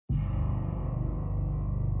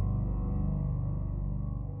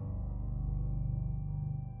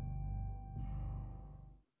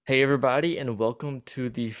Hey everybody, and welcome to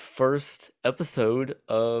the first episode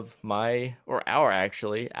of our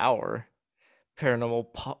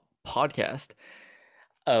paranormal podcast.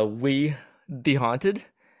 We, The Haunted,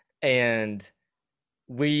 and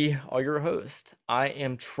we are your host. I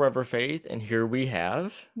am Trevor Faith, and here we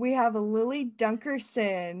have We have a Lily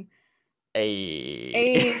Dunkerson. a.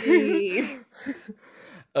 A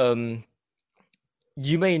um,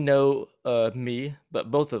 you may know me,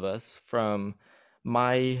 but both of us from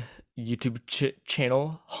my YouTube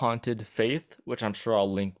channel, Haunted Faith, which I'm sure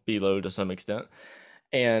I'll link below to some extent.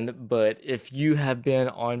 But if you have been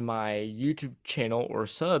on my YouTube channel or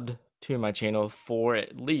subbed to my channel for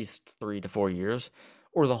at least 3 to 4 years,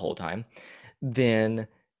 or the whole time, then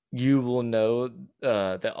you will know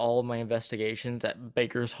that all of my investigations at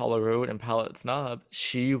Baker's Hollow Road and Pilot's Knob,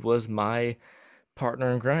 she was my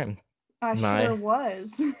partner in crime. I sure My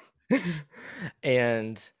was.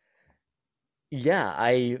 and yeah,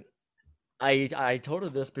 I told her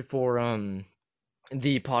this before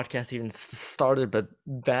the podcast even started, but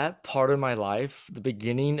that part of my life, the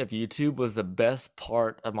beginning of YouTube, was the best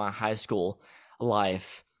part of my high school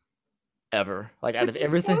life ever. Like out Which of is so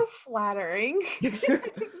everything. flattering.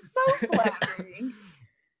 So flattering.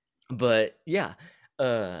 But yeah,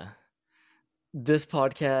 uh this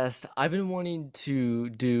podcast, I've been wanting to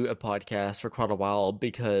do a podcast for quite a while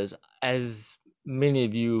because, as many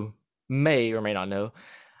of you may or may not know,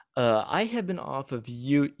 I have been off of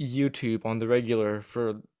YouTube on the regular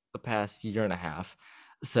for the past year and a half.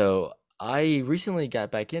 So I recently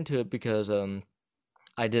got back into it because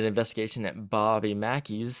I did an investigation at Bobby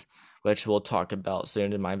Mackey's, which we'll talk about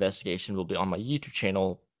soon. And my investigation will be on my YouTube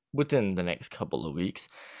channel within the next couple of weeks.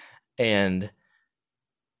 And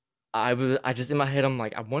I just in my head, I'm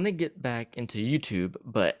like, I want to get back into YouTube,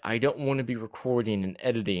 but I don't want to be recording and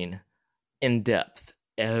editing in depth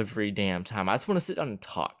every damn time. I just want to sit down and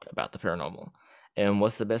talk about the paranormal. And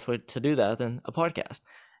what's the best way to do that than a podcast?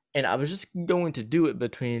 And I was just going to do it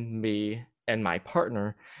between me and my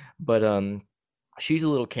partner, but she's a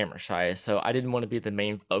little camera shy, so I didn't want to be the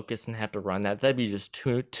main focus and have to run that. That'd be just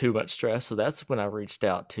too much stress. So that's when I reached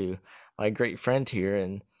out to my great friend here,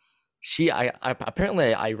 and I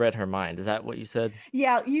apparently I read her mind. Is that what you said?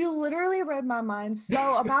 Yeah, you literally read my mind.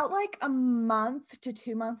 So about like a month to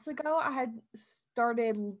 2 months ago, I had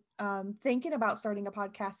started thinking about starting a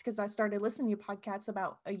podcast because I started listening to podcasts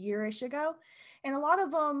about a year-ish ago. And a lot of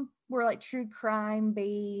them were like true crime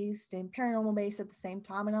based and paranormal based at the same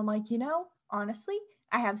time. And I'm like, honestly,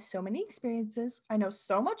 I have so many experiences. I know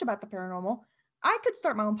so much about the paranormal. I could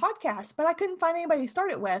start my own podcast, but I couldn't find anybody to start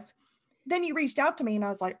it with. Then you reached out to me and I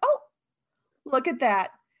was like, oh, look at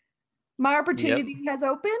that. My Yep. opportunity has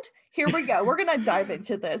opened. Here we go. We're going to dive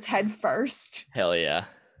into this head first. Hell yeah.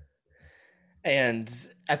 And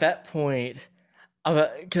at that point,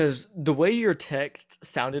 because the way your text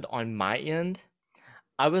sounded on my end,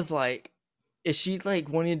 I was like, is she like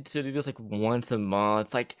wanting to do this like once a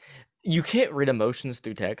month? Like, you can't read emotions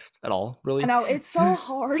through text at all, I really. know it's so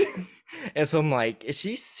hard. And so I'm like, is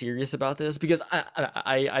she serious about this? Because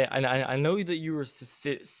I know that you were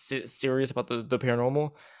serious about the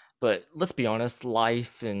paranormal, but let's be honest,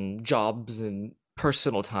 life and jobs and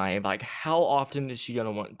personal time, like how often is she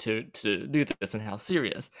gonna want to do this and how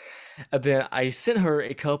serious? And then I sent her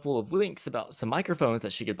a couple of links about some microphones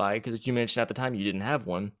that she could buy because you mentioned at the time you didn't have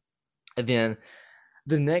one. And then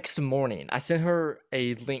the next morning, I sent her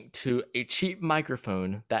a link to a cheap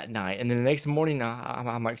microphone that night. And then the next morning,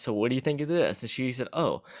 I'm like, so what do you think of this? And she said,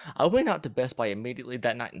 oh, I went out to Best Buy immediately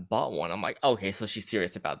that night and bought one. I'm like, okay, so she's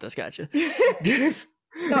serious about this. Gotcha.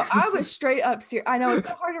 No, I was straight up serious. I know it's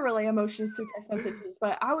so hard to relay emotions through text messages,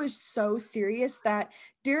 but I was so serious that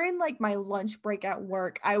during like my lunch break at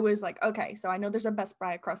work, I was like, okay, so I know there's a Best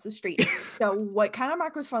Buy across the street. So what kind of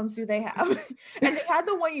microphones do they have? And they had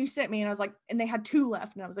the one you sent me, and I was like, and they had two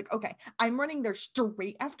left. And I was like, okay, I'm running there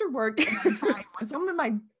straight after work and I'm buying one. So I'm in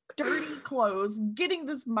my dirty clothes getting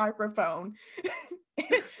this microphone.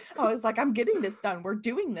 I was like, I'm getting this done. We're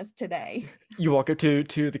doing this today. You walk up to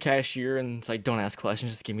the cashier and it's like, don't ask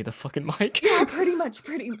questions, just give me the fucking mic. Yeah, that's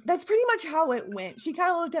pretty much how it went. She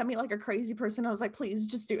kind of looked at me like a crazy person. I was like, please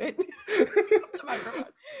just do it. The microphone.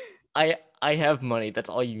 I have money. That's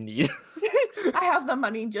all you need. I have the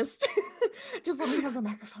money, just let me have the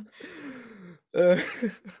microphone. uh,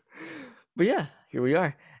 but yeah, here we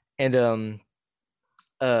are. And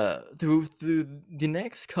through the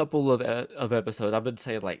next couple of episodes, I would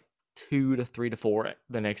say like 2 to 3 to 4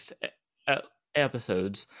 the next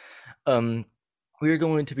episodes, um we're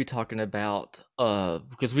going to be talking about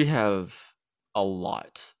because we have a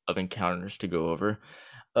lot of encounters to go over.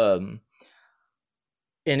 um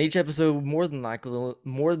In each episode, more than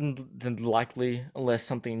likely, unless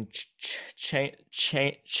something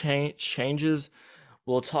changes,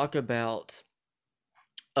 we'll talk about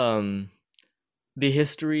um the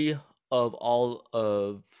history of all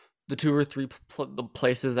of the two or three the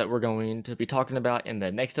places that we're going to be talking about in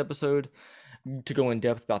the next episode, to go in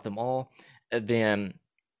depth about them all. And then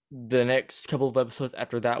the next couple of episodes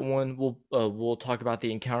after that one, we'll talk about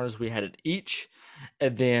the encounters we had at each,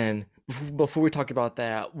 and then before we talk about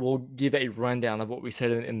that, we'll give a rundown of what we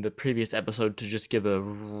said in the previous episode to just give a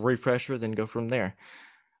refresher, then go from there.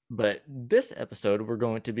 But this episode, we're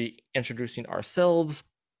going to be introducing ourselves,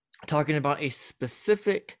 talking about a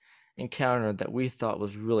specific encounter that we thought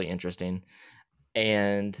was really interesting,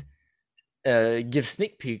 and give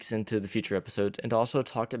sneak peeks into the future episodes, and also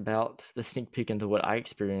talk about the sneak peek into what I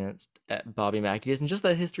experienced at Bobby Mackey's and just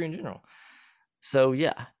that history in general. So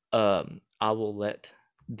yeah, I will let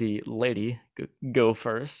the lady go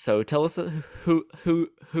first. So tell us who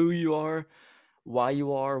you are, why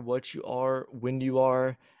you are, what you are, when you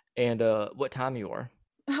are, and what time you are.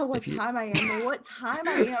 What If you time I am? Well, what time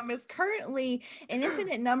I am is currently an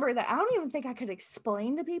infinite number that I don't even think I could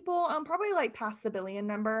explain to people. I'm probably like past the billion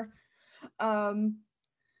number. Um,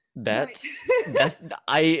 but that's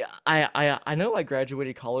I know I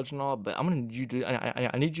graduated college and all, but I'm gonna need you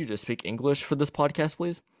to I need you to speak English for this podcast,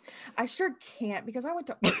 please. I sure can't because I went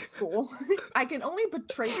to art school. I can only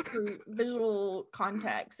portray through visual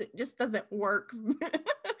context. It just doesn't work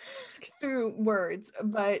through words.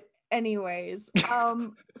 But anyways,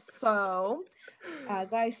 so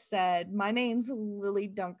as I said, my name's Lily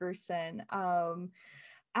Dunkerson.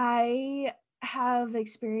 I have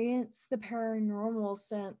experienced the paranormal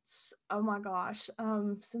since, oh my gosh,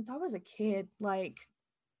 since I was a kid. Like,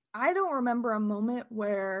 I don't remember a moment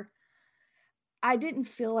where I didn't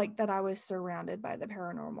feel like that I was surrounded by the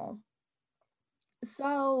paranormal.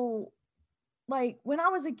 So, like, when I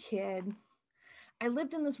was a kid, I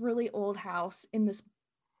lived in this really old house in this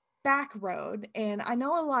back road, and I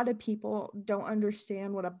know a lot of people don't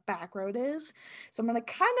understand what a back road is. So I'm going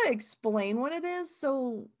to kind of explain what it is.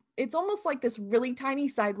 So it's almost like this really tiny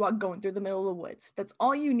sidewalk going through the middle of the woods. That's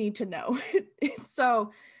all you need to know.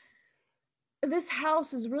 So this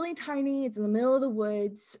house is really tiny. It's in the middle of the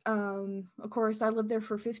woods. Of course, I lived there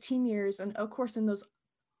for 15 years, and of course, in those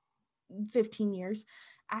 15 years,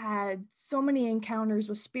 I had so many encounters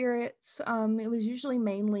with spirits. It was usually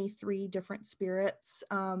mainly three different spirits.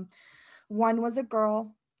 One was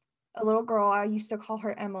a little girl. I used to call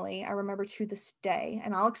her Emily. I remember to this day.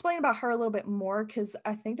 And I'll explain about her a little bit more because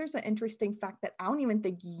I think there's an interesting fact that I don't even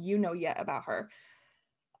think you know yet about her.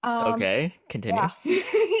 Um, Okay, continue. yeah,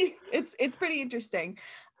 it's pretty interesting.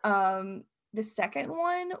 The second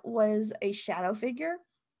one was a shadow figure,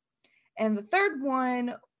 and the third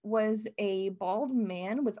one was a bald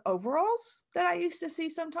man with overalls that I used to see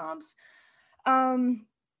sometimes. Um,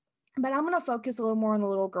 but I'm gonna focus a little more on the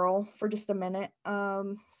little girl for just a minute.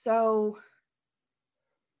 So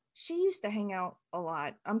she used to hang out a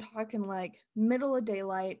lot. I'm talking like middle of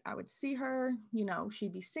daylight. I would see her,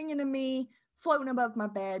 she'd be singing to me, floating above my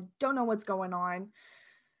bed, don't know what's going on.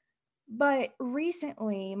 But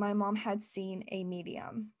recently, my mom had seen a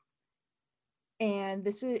medium. And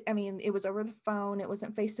this is, I mean, it was over the phone, it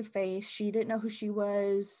wasn't face to face. She didn't know who she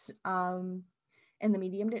was. And the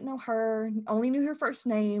medium didn't know her, only knew her first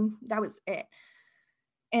name. That was it.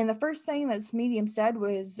 And the first thing this medium said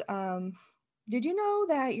was, did you know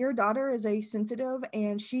that your daughter is a sensitive,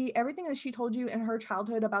 and everything that she told you in her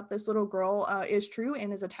childhood about this little girl is true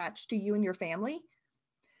and is attached to you and your family?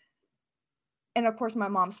 And of course, my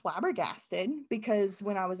mom's flabbergasted because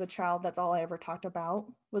when I was a child, that's all I ever talked about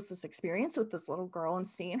was this experience with this little girl and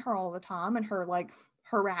seeing her all the time and her like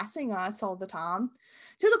harassing us all the time,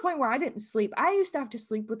 to the point where I didn't sleep. I used to have to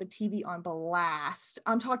sleep with the TV on blast.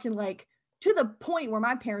 I'm talking like to the point where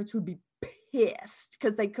my parents would be pissed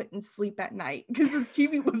because they couldn't sleep at night because this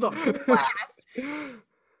TV was on blast.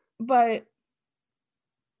 But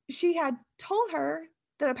she had told her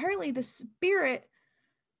that apparently the spirit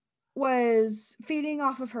was feeding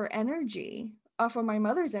off of her energy, off of my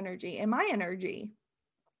mother's energy and my energy,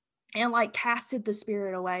 and like casted the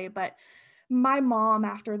spirit away. But my mom,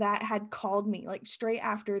 after that, had called me like straight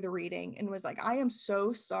after the reading and was like, I am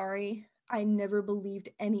so sorry. I never believed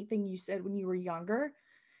anything you said when you were younger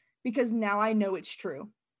because now I know it's true.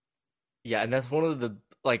 Yeah, and that's one of the,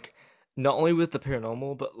 like, not only with the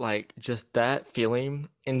paranormal, but like just that feeling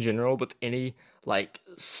in general with any like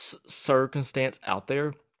circumstance out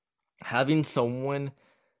there, having someone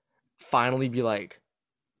finally be like,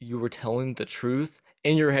 you were telling the truth.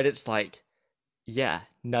 In your head, it's like, yeah,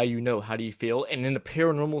 now you know. How do you feel? And in a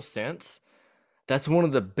paranormal sense, That's one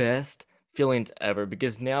of the best feelings ever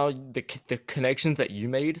because now the connections that you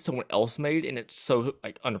made, someone else made, and it's so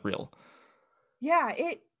like unreal. Yeah,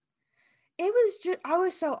 it was just, I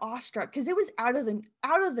was so awestruck because it was out of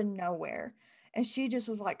the nowhere. And she just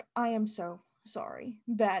was like, I am so sorry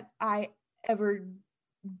that I ever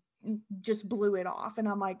just blew it off. And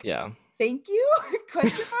I'm like, Yeah. thank you?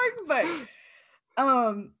 Question mark.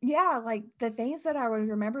 But yeah, like the things that I would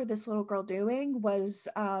remember this little girl doing was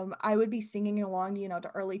I would be singing along,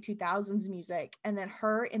 to early 2000s music, and then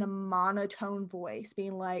her in a monotone voice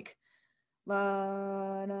being like,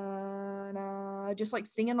 la na na, just like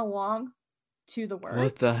singing along to the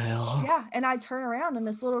What the words. hell? Yeah, and I'd turn around and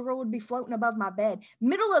this little girl would be floating above my bed,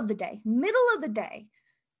 middle of the day.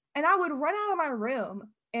 And I would run out of my room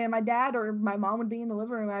and my dad or my mom would be in the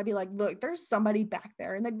living room. And I'd be like, look, there's somebody back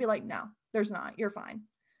there. And they'd be like, no, there's not. You're fine.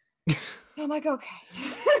 I'm like, okay.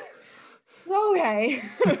 Okay.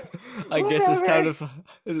 I guess it's time Whatever.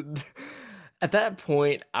 to. At that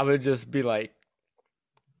point, I would just be like,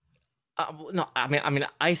 no. I mean,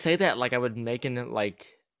 I say that like I would make an like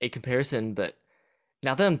a comparison, but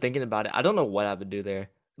now that I'm thinking about it, I don't know what I would do there.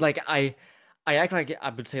 Like I act like I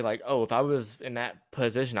would say like, oh, if I was in that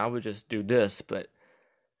position, I would just do this, but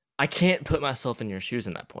I can't put myself in your shoes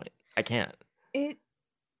in that point. I can't. It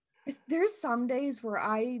there's some days where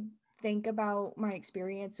I think about my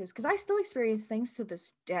experiences because I still experience things to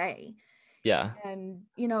this day. Yeah. And,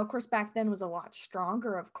 of course, back then was a lot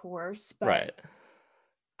stronger, of course, but Right.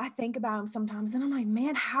 I think about them sometimes and I'm like,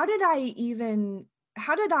 man, how did I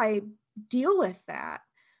deal with that?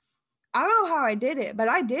 I don't know how I did it, but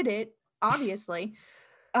I did it, obviously.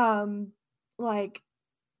 Um, like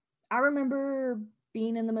I remember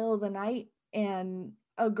being in the middle of the night and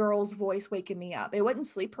a girl's voice waking me up. It wasn't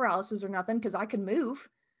sleep paralysis or nothing because I could move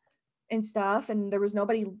and stuff, and there was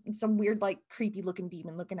nobody, some weird, like creepy looking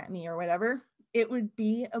demon looking at me or whatever. It would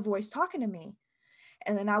be a voice talking to me.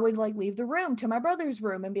 And then I would like leave the room to my brother's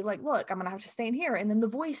room and be like, look, I'm gonna have to stay in here. And then the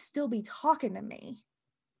voice still be talking to me.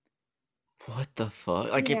 What the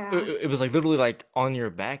fuck? Like Yeah. it was like literally like on your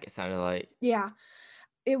back, it sounded like. Yeah.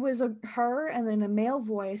 It was her and then a male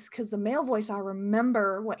voice because the male voice, I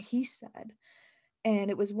remember what he said. And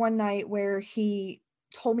it was one night where he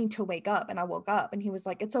told me to wake up and I woke up and he was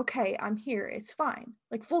like, it's okay. I'm here. It's fine.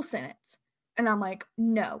 Like full sentence. And I'm like,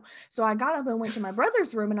 no. So I got up and went to my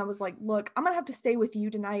brother's room and I was like, look, I'm going to have to stay with you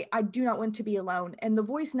tonight. I do not want to be alone. And the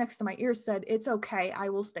voice next to my ear said, it's okay. I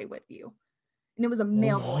will stay with you. And it was a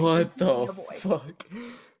male voice, a What the female voice. fuck?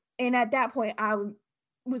 And at that point, I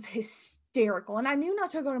was hysterical. And I knew not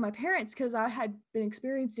to go to my parents because I had been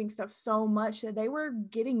experiencing stuff so much that they were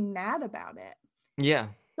getting mad about it. Yeah.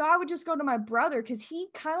 So I would just go to my brother because he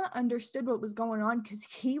kind of understood what was going on because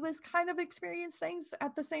he was kind of experienced things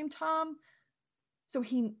at the same time. So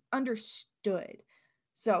he understood.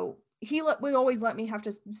 So he would always let me have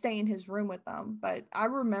to stay in his room with them. But I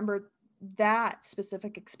remember that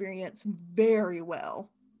specific experience very well.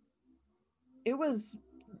 It was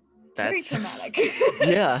very That's traumatic.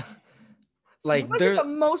 yeah. It Like wasn't there the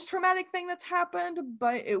most traumatic thing that's happened,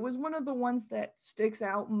 but it was one of the ones that sticks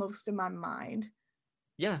out most in my mind.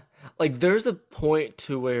 yeah. Like there's a point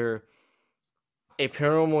to where a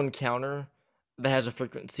paranormal encounter that has a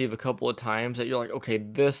frequency of a couple of times that you're like, okay,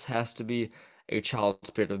 this has to be a child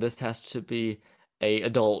spirit or this has to be a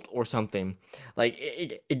adult or something.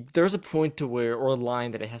 Like there's a point to where or a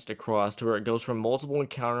line that it has to cross to where it goes from multiple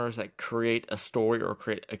encounters that create a story or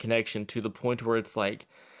create a connection to the point where it's like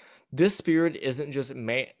this spirit isn't just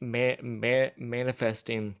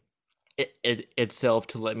manifesting itself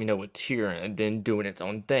to let me know it's here and then doing its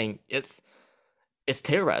own thing. It's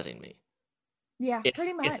terrorizing me. Yeah, If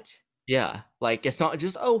pretty it's much. yeah, like it's not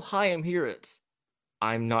just oh hi I'm here. It's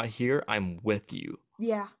I'm not here. I'm with you.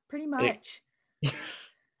 Yeah, pretty Like, much.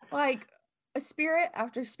 Like a spirit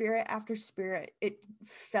after spirit after spirit, it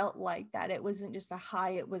felt like that. It wasn't just a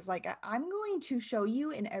high, it was like, I'm going to show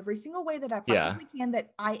you in every single way that I yeah, possibly can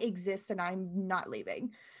that I exist and I'm not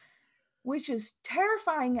leaving, which is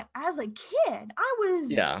terrifying as a kid. I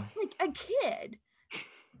was yeah, like a kid.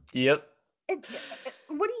 yep.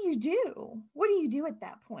 What do you do? What do you do at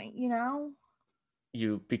that point, you know?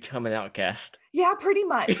 You become an outcast. Yeah, pretty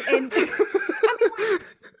much. And I mean, like,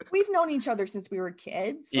 we've known each other since we were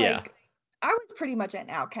kids. Yeah, Like, I was pretty much an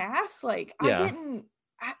outcast. Like, yeah.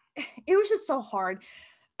 it was just so hard.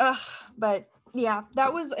 Ugh, but yeah,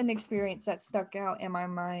 that was an experience that stuck out in my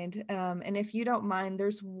mind. And if you don't mind,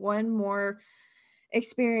 there's one more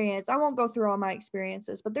experience. I won't go through all my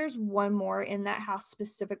experiences, but there's one more in that house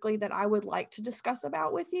specifically that I would like to discuss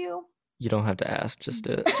about with you. You don't have to ask, just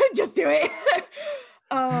do it. Just do it.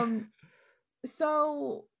 um,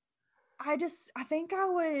 so I think I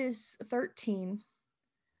was 13.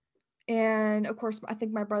 And of course, I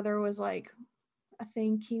think my brother was like, I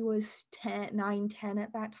think he was 10, 9, 10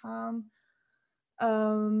 at that time.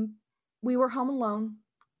 Um, we were home alone.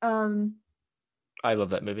 Um, I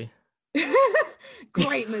love that movie.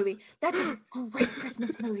 Great movie. That's a great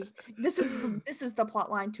Christmas movie. This is the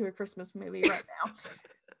plot line to a Christmas movie right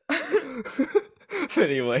now.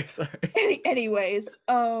 Anyway, sorry. Anyways,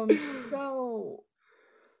 so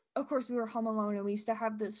of course we were home alone and we used to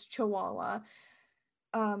have this chihuahua.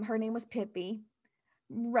 Her name was Pippi.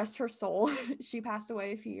 Rest her soul. She passed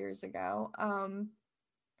away a few years ago.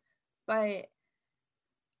 But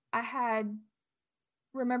I had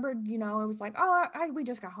remembered, it was like, oh, we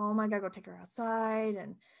just got home. I gotta go take her outside.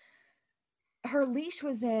 And her leash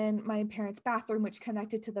was in my parents' bathroom, which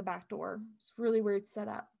connected to the back door. It's really weird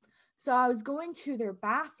setup. So I was going to their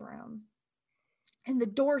bathroom and the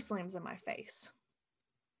door slams in my face.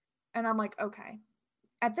 And I'm like, okay.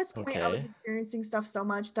 At this point, I was Okay. experiencing stuff so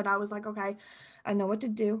much that I was like, okay, I know what to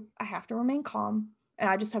do. I have to remain calm. And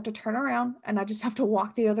I just have to turn around and I just have to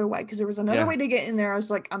walk the other way because there was another Yeah. way to get in there. I was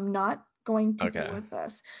like, I'm not going to deal Okay. with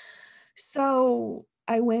this. So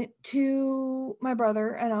I went to my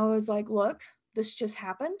brother and I was like, look, this just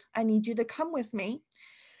happened. I need you to come with me.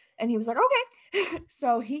 And he was like, okay.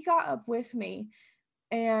 So he got up with me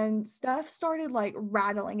and stuff started like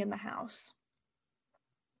rattling in the house.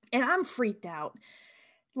 And I'm freaked out.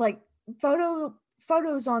 Like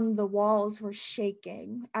photos on the walls were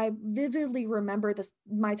shaking. I vividly remember this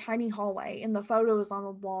my tiny hallway and the photos on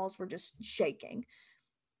the walls were just shaking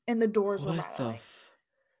and the doors were What the rattling.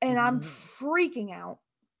 And I'm f- freaking out.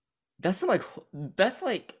 That's like that's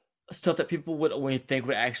like stuff that people would only think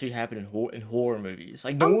would actually happen in horror movies.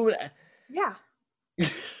 Like no Oh, one would. yeah.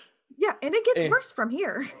 Yeah, and it gets Eh, worse from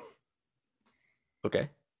here. okay.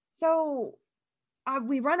 So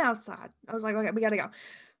we run outside. I was like, okay, we gotta go.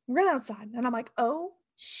 We run outside, and I'm like, oh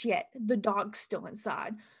shit, the dog's still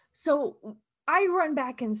inside. So I run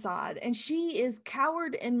back inside, and she is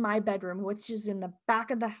cowered in my bedroom, which is in the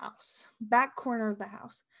back of the house, back corner of the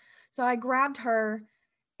house. So I grabbed her,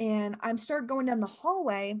 and I'm start going down the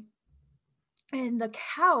hallway, and the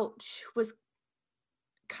couch was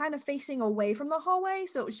kind of facing away from the hallway,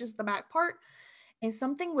 so it was just the back part, and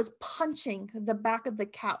something was punching the back of the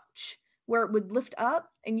couch where it would lift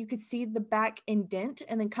up and you could see the back indent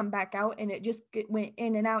and then come back out, and it just went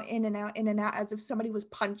in and out, in and out, in and out, as if somebody was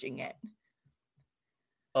punching it.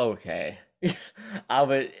 Okay. I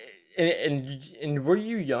would. And were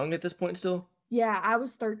you young at this point still? Yeah, I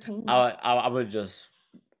was 13. I would just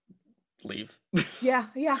leave. Yeah,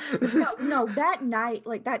 yeah. No, that night,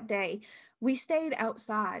 like that day, we stayed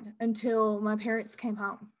outside until my parents came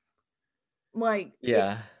home. Like it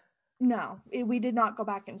Yeah. No, we did not go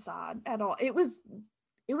back inside at all. It was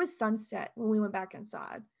sunset when we went back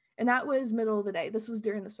inside, and that was middle of the day. This was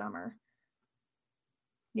during the summer.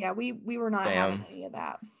 Yeah, we were not having Damn. any of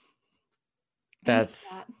that. Any of That's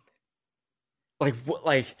that. like what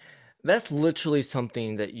like that's literally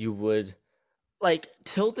something that you would like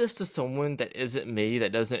tell this to someone that isn't me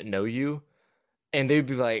that doesn't know you, and they'd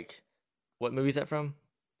be like, "What movie is that from?"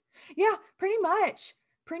 Yeah, pretty much.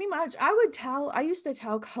 Pretty much. I used to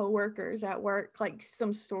tell coworkers at work like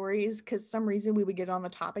some stories because some reason we would get on the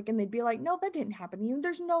topic and they'd be like, no, that didn't happen to you.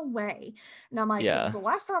 There's no way. And I'm like, well, Yeah. the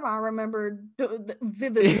last time I remembered,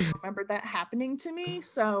 vividly remembered that happening to me.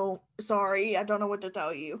 So sorry, I don't know what to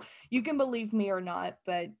tell you. You can believe me or not,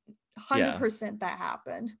 but Yeah. 100% that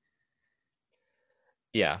happened.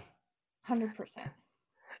 Yeah. 100%.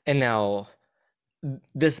 And now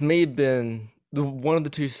this may have been the one of the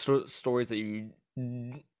two stories that you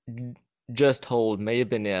just told may have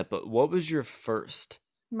been it, but what was your first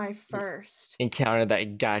My first. encounter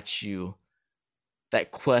that got you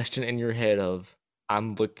that question in your head of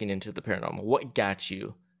I'm looking into the paranormal? What got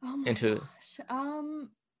you Oh my into gosh.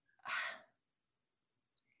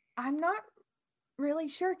 I'm not really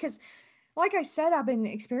sure because like I said, I've been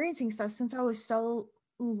experiencing stuff since I was so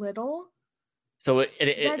little so that it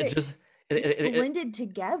it just just it blended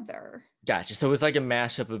together. gotcha. So it's like a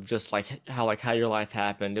mashup of just like how your life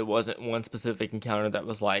happened. It wasn't one specific encounter that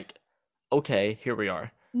was like, okay, here we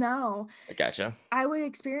are. No, I gotcha. I would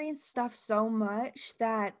experience stuff so much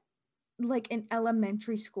that, like in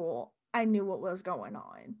elementary school, I knew what was going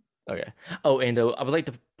on. Okay. Oh, and I would like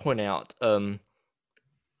to point out,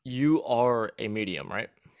 you are a medium, right?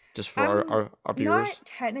 Just for I'm our not viewers.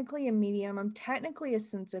 technically a medium, I'm technically a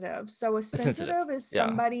sensitive. So, a Sensitive. sensitive is Yeah.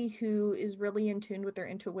 somebody who is really in tune with their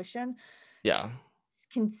intuition, Yeah.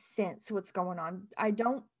 can sense what's going on. I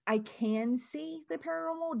don't I can see the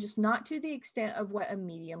paranormal, just not to the extent of what a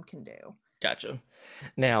medium can do. Gotcha.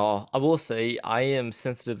 Now, I will say I am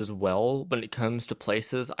sensitive as well when it comes to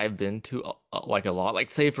places I've been to like a lot. Like,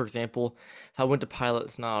 say, for example, if I went to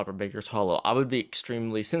Pilot's Knob or Baker's Hollow, I would be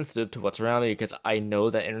extremely sensitive to what's around me because I know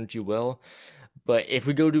that energy well. But if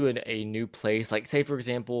we go to a new place, like, say, for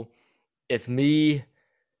example, if me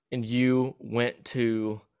and you went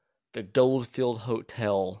to the Goldfield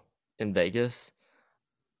Hotel in Vegas,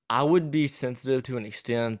 I would be sensitive to an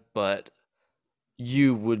extent, but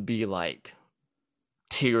you would be like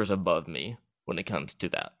tiers above me when it comes to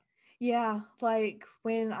that. Yeah, like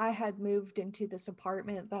when I had moved into this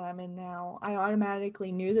apartment that I'm in now, I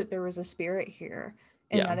automatically knew that there was a spirit here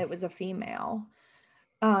and Yeah. that it was a female.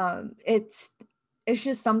 It's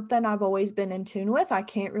just something I've always been in tune with. I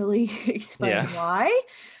can't really explain Yeah. why.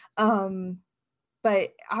 Um,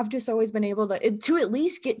 but I've just always been able to at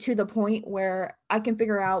least get to the point where I can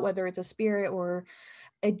figure out whether it's a spirit or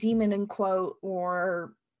a demon in quote,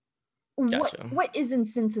 or Gotcha. what is in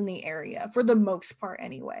sense in the area for the most part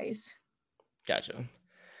anyways. Gotcha.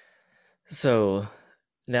 So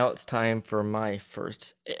now it's time for my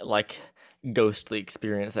first like ghostly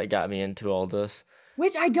experience that got me into all this.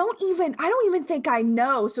 Which I don't even think I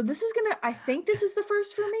know. So I think this is the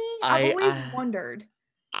first for me. I've I always I wondered.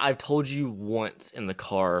 I've told you once in the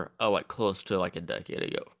car, like close to like a decade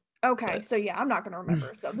ago. Okay, But so yeah, I'm not gonna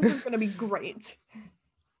remember. So this is gonna be great.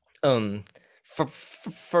 um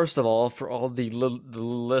first of all, for all the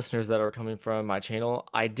listeners that are coming from my channel,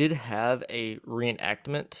 I did have a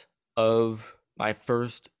reenactment of my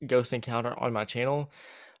first ghost encounter on my channel.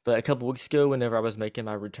 But a couple weeks ago, whenever I was making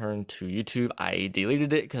my return to YouTube, I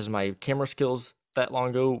deleted it because my camera skills that long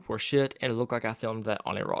ago were shit, and it looked like I filmed that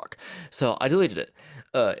on a rock. So I deleted it.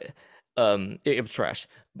 Uh, it was trash.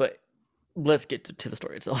 But let's get to the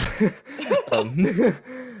story itself. um,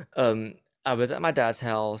 um, I was at my dad's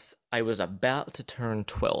house. I was about to turn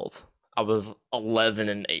 12. I was 11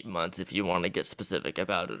 and 8 months, if you want to get specific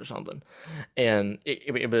about it or something. And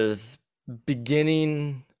it was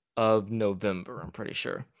beginning of November, I'm pretty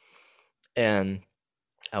sure. And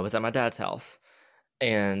I was at my dad's house,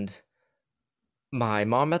 and my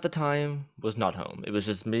mom at the time was not home. It was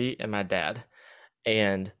just me and my dad.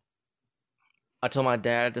 And I told my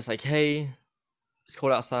dad, just like, hey, it's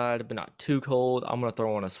cold outside, but not too cold. I'm gonna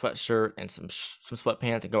throw on a sweatshirt and some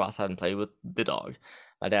sweatpants and go outside and play with the dog.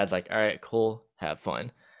 My dad's like, all right, cool, have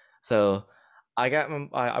fun. So I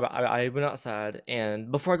went outside,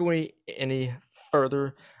 and before I go any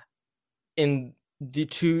further, in the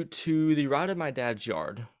to the right of my dad's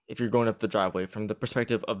yard, if you're going up the driveway from the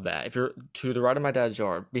perspective of that, if you're to the right of my dad's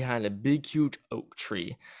yard, behind a big huge oak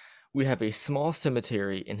tree, we have a small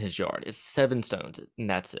cemetery in his yard. It's 7 stones, and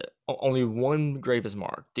that's it. Only one grave is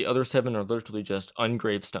marked. The other 7 are literally just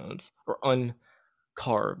ungraved stones or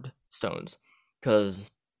uncarved stones. Because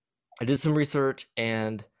I did some research,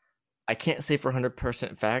 and I can't say for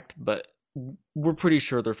 100% fact, but we're pretty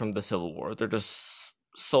sure they're from the Civil War. They're just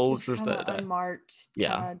Just soldiers kind of that unmarked,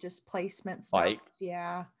 yeah, kind of just placement like stones.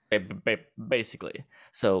 Yeah. basically.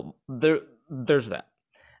 So there's that.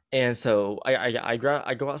 And so I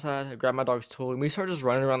go outside, I grab my dog's toy, and we start just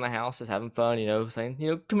running around the house, just having fun,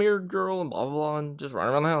 saying, come here, girl, and blah blah blah, and just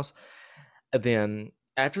running around the house. And then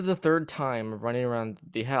after the third time of running around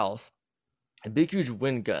the house, a big huge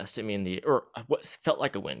wind gust. I mean, or what felt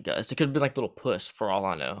like a wind gust. It could have been like a little push for all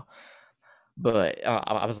I know. But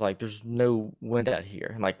I was like, there's no wind out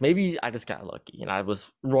here. I'm like, maybe I just got lucky and I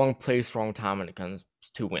was wrong place, wrong time when it comes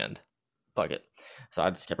to wind. Fuck it. So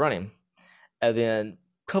I just kept running. And then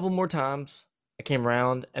a couple more times I came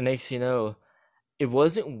around, and next thing you know, it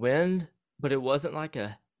wasn't wind, but it wasn't like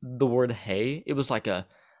the word hey. It was like a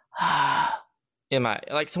in my,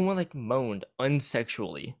 like someone like moaned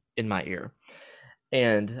unsexually in my ear.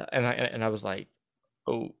 And I was like,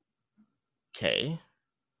 okay.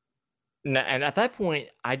 And at that point,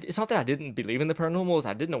 it's not that I didn't believe in the paranormals.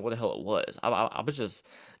 I didn't know what the hell it was. I was just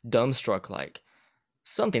dumbstruck, like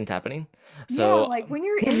something's happening. Yeah, So like when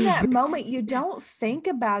you're in that moment, you don't think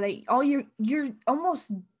about it. You're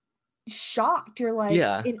almost shocked. You're like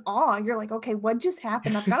yeah, in awe. You're like, okay, what just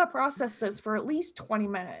happened? I've got to process this for at least 20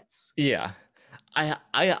 minutes. yeah.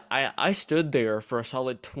 I stood there for a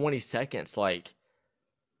solid 20 seconds, like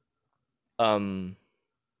um,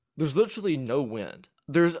 there's literally no wind.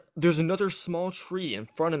 There's another small tree in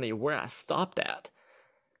front of me where I stopped at,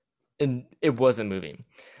 and it wasn't moving.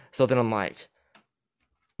 So then I'm like,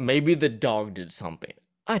 maybe the dog did something.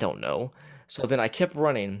 I don't know. So then I kept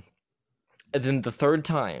running, and then the third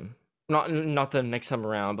time, not the next time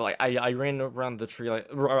around, but like I ran around the tree, like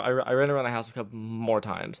I ran around the house a couple more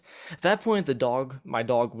times. At that point, my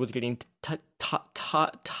dog was getting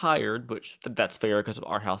tired, which that's fair because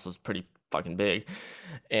our house was pretty fucking big,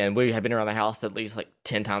 and we had been around the house at least like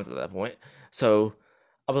 10 times at that point. So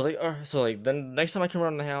I was like, so like then next time I come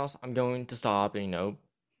around the house, I'm going to stop and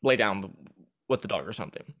lay down with the dog or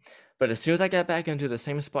something. But as soon as I got back into the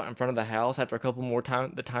same spot in front of the house after a couple more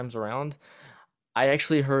times around, I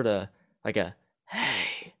actually heard a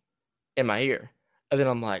hey in my ear. And then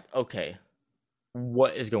I'm like, okay,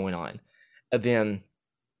 what is going on? And then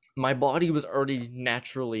my body was already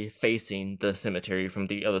naturally facing the cemetery from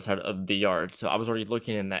the other side of the yard. So I was already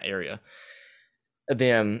looking in that area. And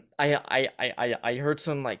then I heard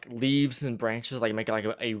some like leaves and branches like make like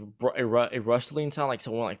a rustling sound, like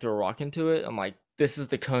someone like threw a rock into it. I'm like, this is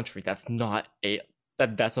the country. That's not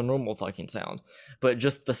that's a normal fucking sound. But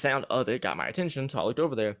just the sound of it got my attention, so I looked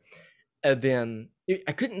over there. And then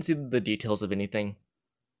I couldn't see the details of anything,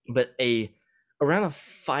 but around a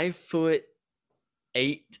 5'8"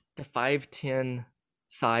 to 5'10"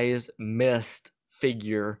 size mist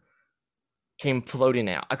figure came floating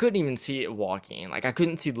out. I couldn't even see it walking. Like I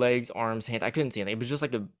couldn't see legs, arms, hands. I couldn't see anything. It was just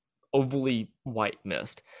like a overly white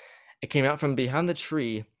mist. It came out from behind the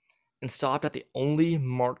tree and stopped at the only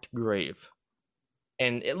marked grave.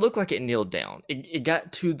 And it looked like it kneeled down. It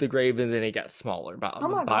got to the grave and then it got smaller Oh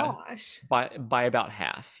my gosh. by about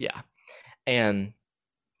half. Yeah. And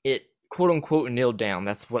it quote unquote kneeled down.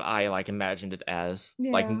 That's what I like imagined it as.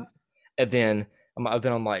 Like, Yeah. and then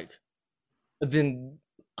I'm like, then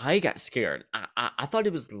I got scared. I thought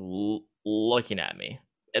it was looking at me.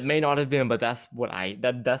 It may not have been, but that's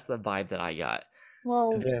that's the vibe that I got. And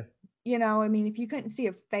Well, then, I mean, if you couldn't see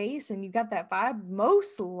a face and you got that vibe,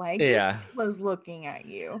 most likely yeah, it was looking at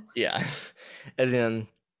you. yeah, and then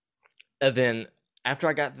and then after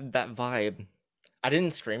I got that vibe, I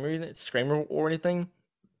didn't scream or anything,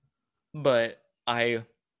 but I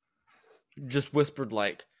just whispered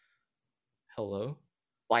like hello.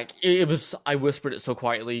 Like it was, I whispered it so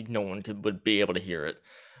quietly no one would be able to hear it,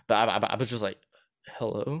 but I was just like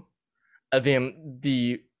hello. And then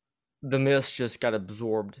the mist just got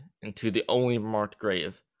absorbed into the only marked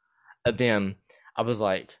grave. And then I was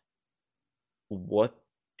like, what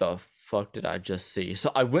the fuck did I just see?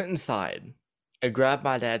 So I went inside. I grabbed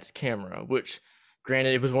my dad's camera, which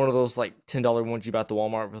granted it was one of those like $10 ones you buy at the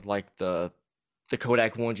Walmart with like the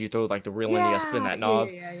Kodak ones you throw like the reel in, you gotta spin Yeah, that yeah, knob.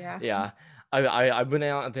 yeah, yeah, yeah. Yeah. I went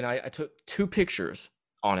out and then I took 2 pictures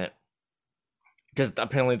on it because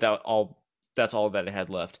apparently that's all that it had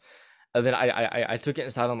left. And then I took it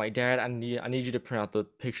inside. I'm like, Dad, I need you to print out the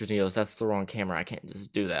pictures. And he goes, that's the wrong camera. I can't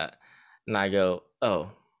just do that. And I go,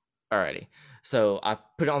 oh, alrighty. So I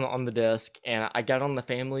put it on the desk, and I got on the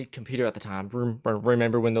family computer at the time.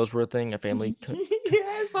 Remember when those were a thing? A family.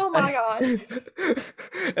 Yes, oh my And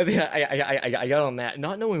gosh. then I got on that,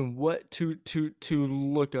 not knowing what to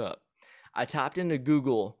look up. I typed into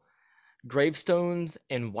Google gravestones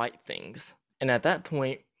and white things, and at that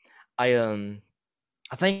point, I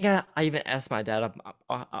I think I even asked my dad.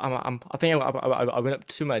 I think I went up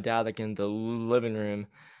to my dad like in the living room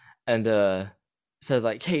and said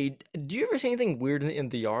like, "Hey, do you ever see anything weird in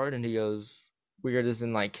the yard?" And he goes, "Weird as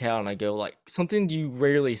in like cow?" And I go, "Like something you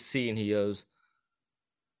rarely see." And he goes,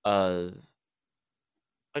 "Uh,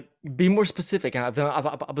 like be more specific." And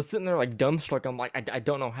I was sitting there like dumbstruck. I'm like, I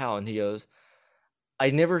don't know how. And he goes, "I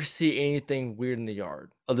never see anything weird in the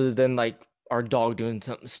yard other than like our dog doing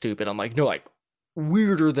something stupid." I'm like, "No, like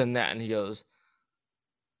weirder than that." And he goes,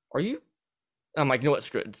 "Are you?" I'm like, "You know what?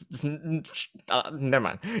 Screw it. Never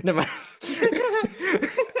mind. Never mind."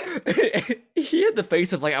 He had the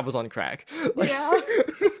face of like I was on crack. Like, Yeah.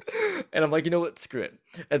 and I'm like, "You know what? Screw it."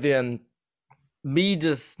 And then me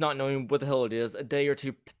just not knowing what the hell it is, a day or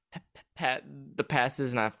two the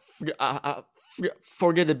passes, and I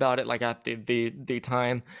forget about it like at the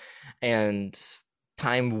time, and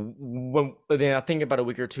time when then I think about a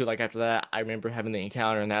week or two like after that, I remember having the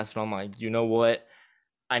encounter, and that's when I'm like, you know what?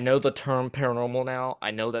 I know the term paranormal now.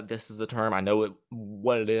 I know that this is a term. I know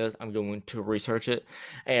what it is. I'm going to research it.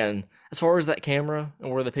 And as far as that camera and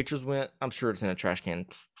where the pictures went, I'm sure it's in a trash can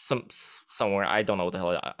somewhere. I don't know what the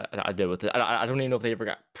hell I did with it. I don't even know if they ever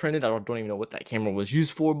got printed. I don't even know what that camera was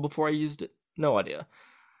used for before I used it. No idea.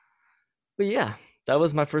 But yeah, that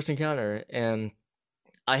was my first encounter, and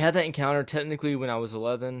I had that encounter technically when I was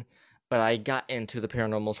 11, but I got into the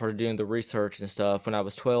paranormal, started doing the research and stuff when I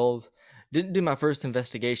was 12. Didn't do my first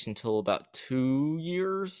investigation until about 2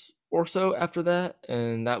 years or so after that,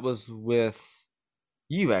 and that was with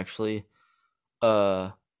you actually.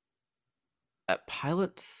 Uh, at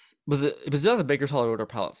Pilots. Was it either Baker's Hollywood or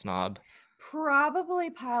Pilot Snob? Probably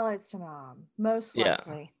Pilot Snob, most Yeah.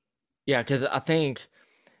 likely. Yeah, because I think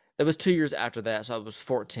that was 2 years after that, so I was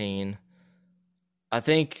 14. I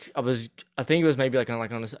think it was maybe like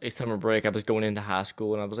on a summer break. I was going into high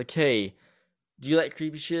school, and I was like, "Hey, do you like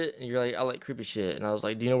creepy shit?" And you're like, "I like creepy shit." And I was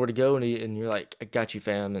like, "Do you know where to go?" And you're like, "I got you,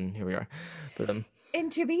 fam." And here we are. But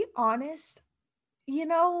And to be honest, you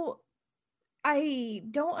know, I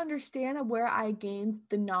don't understand where I gained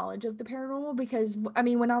the knowledge of the paranormal because, I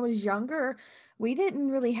mean, when I was younger, we didn't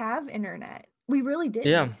really have internet. We really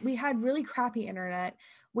yeah, didn't. We had really crappy internet.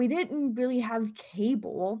 We didn't really have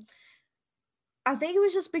cable. I think it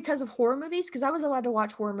was just because of horror movies because I was allowed to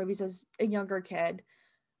watch horror movies as a younger kid,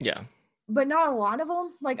 yeah, but not a lot of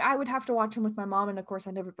them. Like I would have to watch them with my mom, and of course,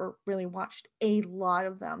 I never really watched a lot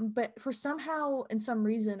of them. But for somehow and some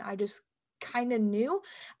reason, I just kind of knew,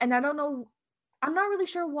 and I don't know. I'm not really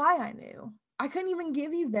sure why I knew. I couldn't even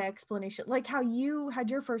give you the explanation, like how you had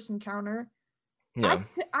your first encounter. yeah.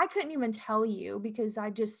 I couldn't even tell you because I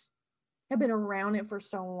just have been around it for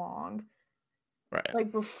so long. Right.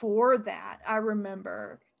 Like before that, I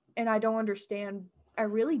remember, and I don't understand. I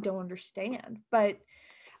really don't understand, but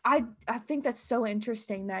I think that's so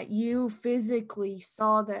interesting that you physically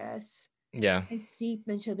saw this Yeah. and seep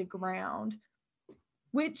into the ground.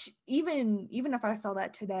 Which even if I saw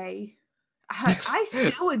that today, I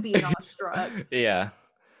still would be awestruck. Yeah.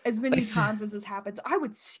 As many It's, times as this happens, I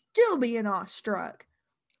would still be awestruck.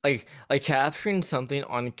 like capturing something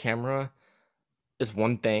on camera is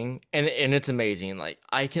one thing, and it's amazing. Like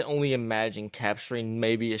I can only imagine capturing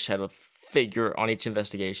maybe a shadow figure on each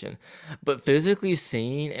investigation, but physically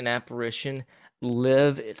seeing an apparition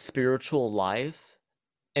live its spiritual life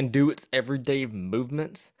and do its everyday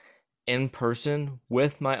movements in person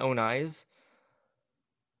with my own eyes.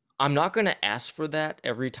 I'm not going to ask for that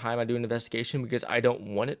every time I do an investigation because I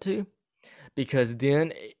don't want it to. Because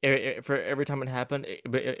then, for every time it happened,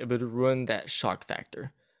 it would ruin that shock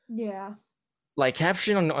factor. Yeah. Like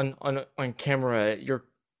capturing on camera,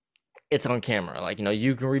 it's on camera. Like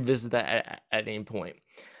you can revisit that at any point.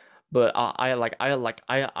 But I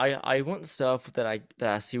want stuff that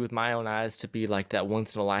I see with my own eyes to be like that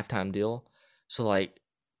once in a lifetime deal. So like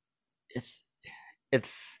it's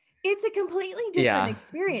it's It's a completely different yeah,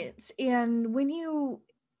 experience. And when you,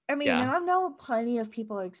 I mean, and yeah, I know plenty of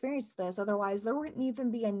people experience this, otherwise there wouldn't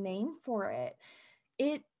even be a name for it.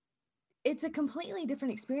 It it's a completely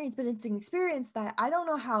different experience, but it's an experience that I don't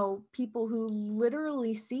know how people who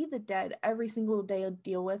literally see the dead every single day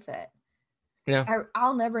deal with it. yeah,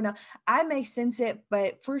 I'll never know. I may sense it,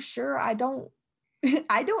 but for sure I don't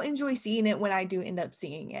I don't enjoy seeing it when I do end up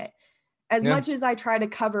seeing it. As yeah. much as I try to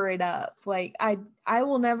cover it up, like I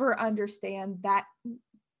will never understand that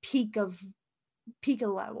peak of peak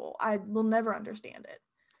of level. I will never understand it.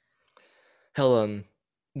 Hell,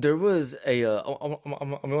 there was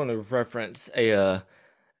I'm going to reference a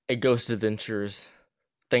Ghost Adventures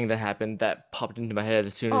thing that happened that popped into my head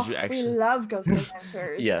as soon as Oh, you we actually. love Ghost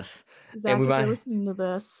Adventures. Yes, and Zach, we if you're might listening to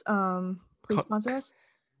this, please sponsor us.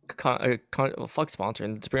 well, fuck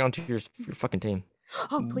sponsoring. Let's bring on to your fucking team.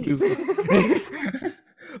 Oh, please.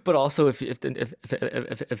 But also,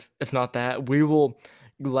 if not that, we will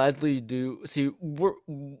gladly do. See,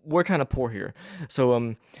 we're kind of poor here,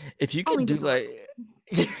 so if you could Only do just a little.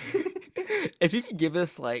 like, if you could give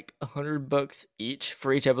us like $100 each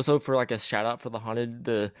for each episode for like a shout out for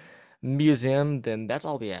the museum, then that's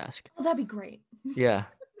all we ask. Oh, that'd be great. Yeah,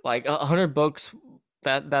 like $100,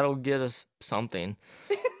 that'll get us something.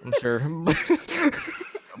 I'm sure.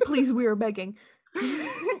 Please, we are begging.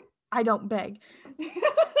 I don't beg.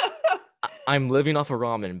 I'm living off of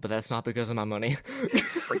ramen, but that's not because of my money.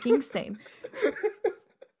 Freaking same.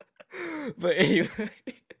 But anyway,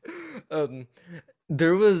 um,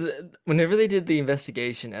 there was whenever they did the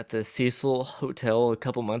investigation at the Cecil Hotel a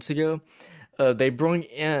couple months ago, they brought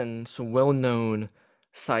in some well-known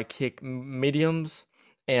psychic mediums,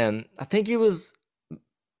 and I think it was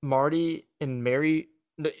Marty and Mary,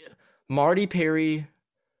 no, Marty Perry.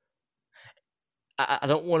 I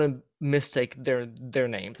don't want to mistake their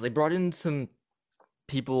names. They brought in some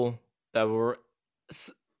people that were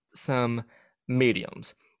some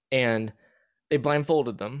mediums, and they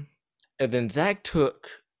blindfolded them, and then Zach took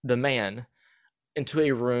the man into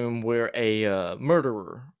a room where a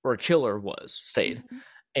murderer or a killer was stayed, Mhm.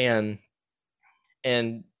 and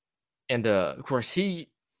and of course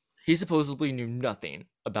he supposedly knew nothing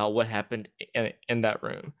about what happened in that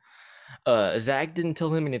room. Zach didn't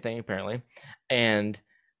tell him anything apparently, and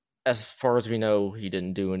as far as we know, he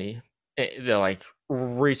didn't do any like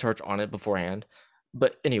research on it beforehand.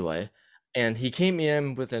 But anyway, and he came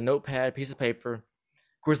in with a notepad, piece of paper.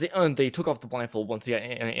 Of course, they took off the blindfold once he got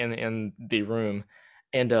in the room,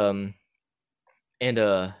 and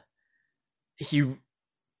and he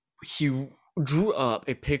he drew up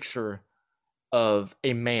a picture of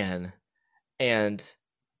a man, and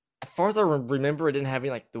as far as I remember, it didn't have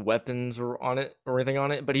any like the weapons or on it or anything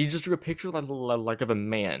on it, but he just drew a picture like of a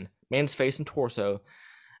man's face and torso,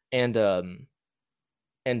 and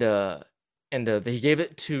and uh he gave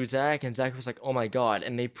it to Zach, and Zach was like, "Oh my god!"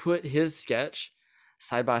 And they put his sketch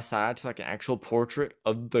side by side to like an actual portrait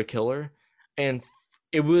of the killer, and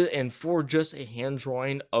for just a hand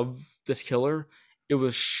drawing of this killer, it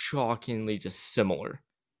was shockingly just similar.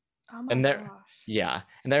 Oh my And that, gosh. yeah,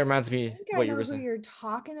 and that reminds I me think I what you know were who saying. you're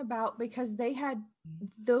talking about because they had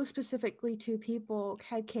those specifically two people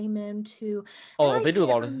had came into, and Oh, I they do a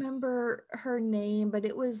can't lot of, remember her name, but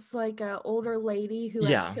it was like a older lady who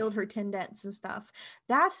had yeah, killed her 10 dents and stuff.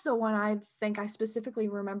 That's the one I think I specifically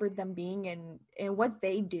remembered them being in and what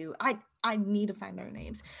they do. I need to find their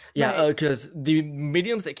names, yeah, but because the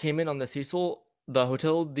mediums that came in on the Cecil, the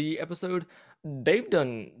hotel, the episode, they've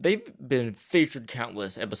been featured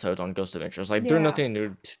countless episodes on Ghost Adventures. Like they're yeah, nothing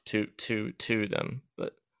new to them,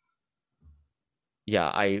 but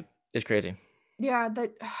yeah, it's crazy. yeah,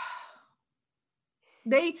 that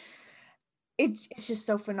they it's just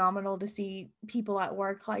so phenomenal to see people at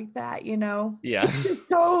work like that, you know? Yeah, It's just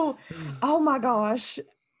so, oh my gosh.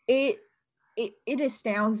 It it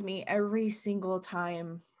astounds me every single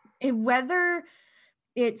time. And whether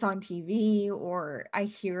it's on TV or I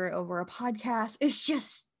hear it over a podcast, it's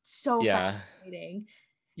just so yeah, fascinating.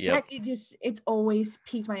 That yep, it's always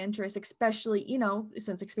piqued my interest, especially, you know,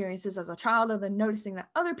 since experiences as a child and then noticing that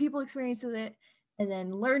other people experiences it and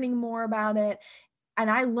then learning more about it, and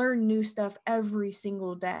I learn new stuff every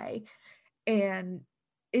single day. And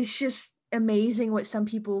it's just amazing what some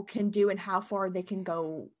people can do and how far they can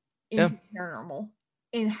go yeah, into paranormal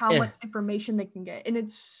and how eh, much information they can get. And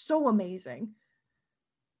it's so amazing.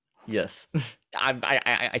 yes.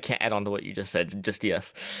 I can't add on to what you just said. Just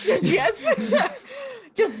yes. Just yes.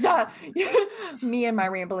 Just me and my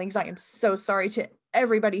ramblings. I am so sorry to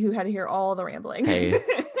everybody who had to hear all the rambling. Hey,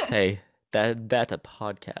 hey, that's a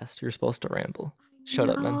podcast. You're supposed to ramble. Shut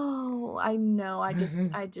up, man. No, I know. I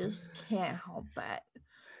just can't help it.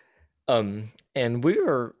 And we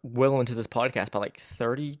are well into this podcast by like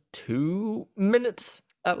 32 minutes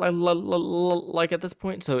like at this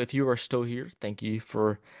point. So if you are still here, thank you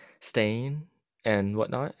for staying and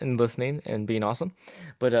whatnot and listening and being awesome.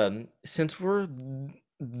 But since we're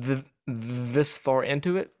this far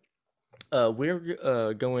into it,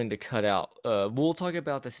 we're going to cut out. We'll talk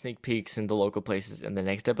about the sneak peeks and the local places in the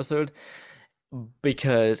next episode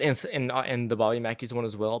because and the Bobby Mackey's one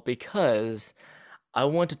as well, because I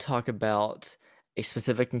want to talk about a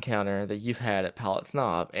specific encounter that you've had at Palette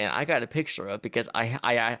Snob, and I got a picture of because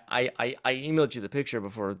I emailed you the picture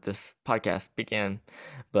before this podcast began,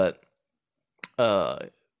 but uh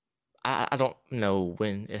I don't know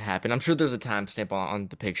when it happened. I'm sure there's a timestamp on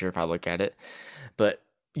the picture if I look at it, but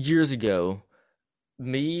years ago,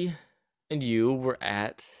 me and you were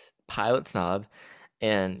at Pilot Snob,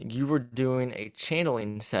 and you were doing a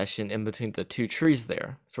channeling session in between the two trees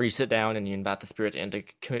there. So where you sit down and you invite the spirits in to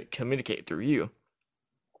communicate through you,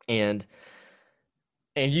 and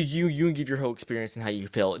you give your whole experience and how you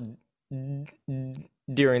felt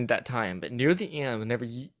during that time. But near the end, whenever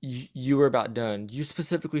you were about done, you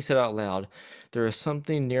specifically said out loud, "There is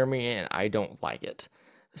something near me and I don't like it."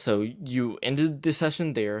 So you ended the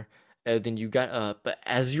session there, and then you got up. But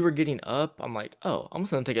as you were getting up, I'm like, "Oh, I'm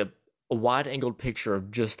just gonna take a wide angled picture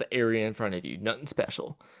of just the area in front of you, nothing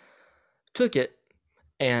special." Took it,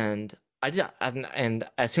 and I did, and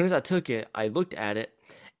as soon as I took it, I looked at it,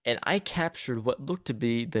 and I captured what looked to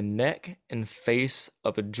be the neck and face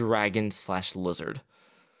of a dragon slash lizard.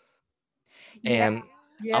 Yeah, And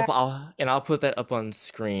yeah. I'll put that up on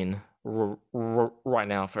screen right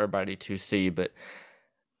now for everybody to see. But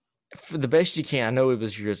for the best you can, I know it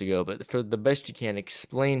was years ago, but for the best you can,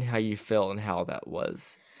 explain how you felt and how that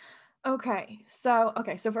was. Okay, so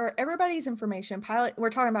for everybody's information, we're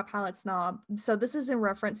talking about Pilot Snob. So this is in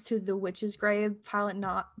reference to the Witch's Grave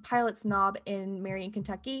Pilot Snob in Marion,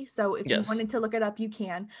 Kentucky. So if you Yes, wanted to look it up, you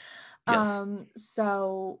can. yes,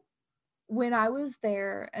 So when I was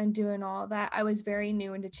there and doing all that, I was very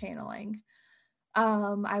new into channeling.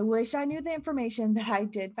 I wish I knew the information that I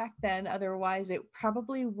did back then. Otherwise, it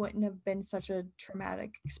probably wouldn't have been such a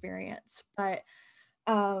traumatic experience. But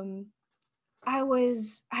um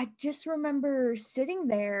I just remember sitting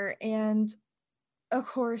there and of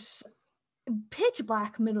course pitch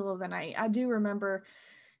black middle of the night. I do remember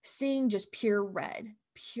seeing just pure red,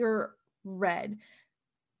 pure red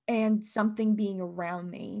and something being around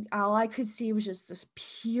me. All I could see was just this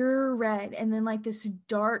pure red and then like this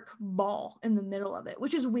dark ball in the middle of it,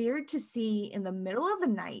 which is weird to see in the middle of the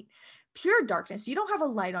night. Pure darkness. You don't have a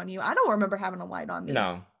light on you. I don't remember having a light on me.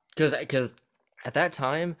 No, because at that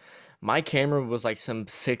time, my camera was like some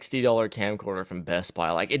 $60 camcorder from Best Buy.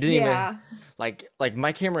 Like it didn't even Yeah. like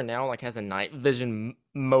my camera now like has a night vision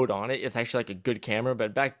mode on it. It's actually like a good camera,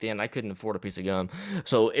 but back then I couldn't afford a piece of gum,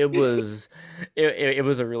 so it was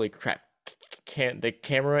a really crap the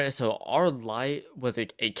camera. So our light was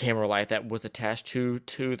a camera light that was attached to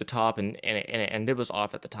the top, and it was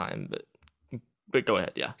off at the time. But go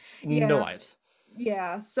ahead, yeah, no Yeah. lights.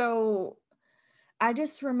 Yeah. So I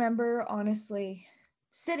just remember honestly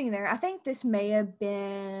sitting there. I think this may have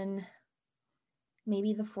been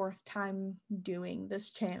maybe the fourth time doing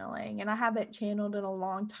this channeling, and I haven't channeled in a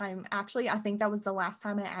long time. Actually, I think that was the last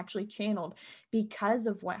time I actually channeled because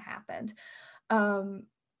of what happened. Um,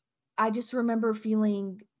 I just remember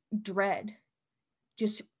feeling dread,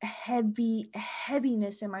 just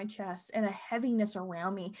heaviness in my chest and a heaviness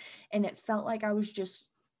around me. And it felt like I was just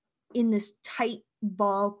in this tight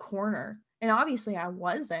ball corner. And obviously I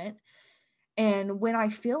wasn't. And when I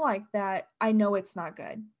feel like that, I know it's not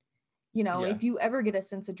good. Yeah, If you ever get a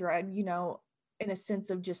sense of dread, in a sense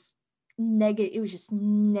of just negative, it was just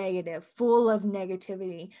negative, full of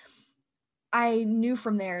negativity. I knew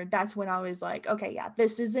from there, that's when I was like, okay, yeah,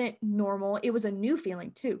 this isn't normal. It was a new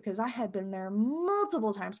feeling too, because I had been there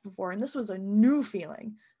multiple times before, and this was a new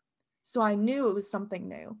feeling. So I knew it was something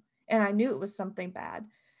new, and I knew it was something bad.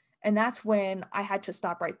 And that's when I had to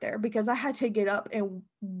stop right there because I had to get up and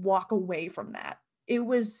walk away from that.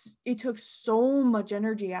 It took so much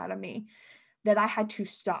energy out of me that I had to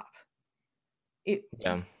stop. It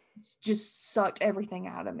yeah. just sucked everything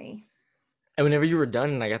out of me. And whenever you were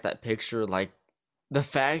done and I got that picture, like the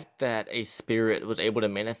fact that a spirit was able to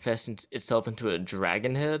manifest itself into a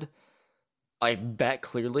dragon head, like that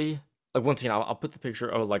clearly, like once again, I'll put the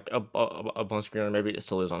picture like up on screen, or maybe it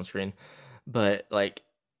still is on screen, but like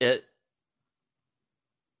it,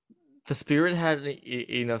 the spirit had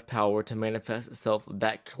enough power to manifest itself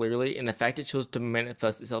that clearly, and the fact it chose to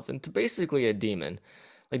manifest itself into basically a demon.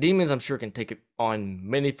 Like demons, I'm sure can take it on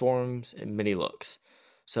many forms and many looks.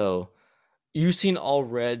 So you've seen all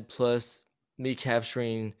red plus me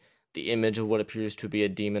capturing the image of what appears to be a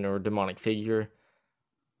demon or a demonic figure.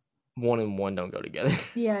 One and one don't go together.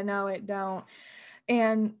 Yeah, no, it don't.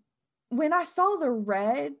 And when I saw the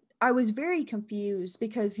red, I was very confused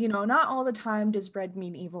because, not all the time does red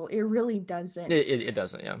mean evil. It really doesn't. It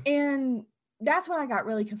doesn't, yeah. And that's when I got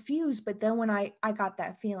really confused. But then when I got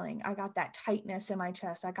that feeling, I got that tightness in my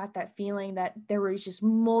chest. I got that feeling that there was just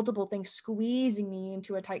multiple things squeezing me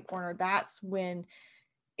into a tight corner. That's when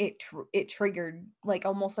it triggered like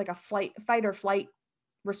almost like a fight or flight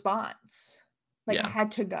response. Like I Yeah.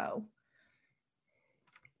 had to go.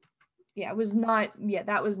 That was not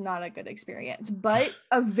a good experience, but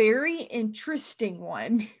a very interesting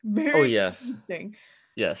one. Oh, Very yes. interesting.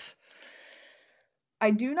 Yes.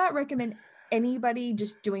 I do not recommend anybody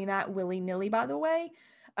just doing that willy-nilly, by the way.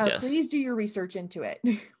 Yes. Please do your research into it.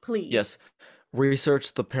 Please. Yes.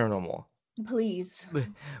 Research the paranormal. Please.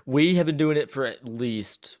 We have been doing it for at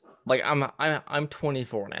least like I'm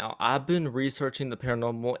 24 now. I've been researching the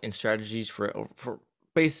paranormal and strategies for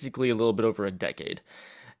basically a little bit over a decade.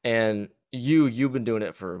 And you've been doing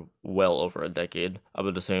it for well over a decade, I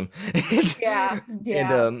would assume. Yeah, And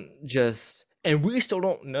yeah. just and we still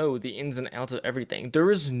don't know the ins and outs of everything. There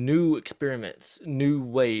is new experiments, new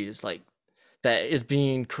ways like that is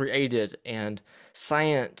being created, and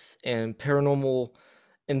science and paranormal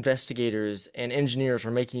investigators and engineers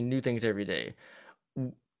are making new things every day.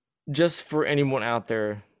 Just for anyone out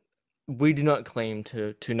there, we do not claim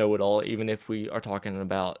to know it all, even if we are talking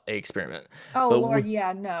about a experiment. Oh But Lord, we,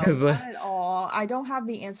 yeah, no, but not at all. I don't have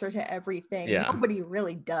the answer to everything. yeah. Nobody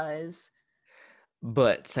really does.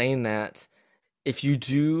 But saying that, if you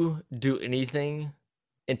do anything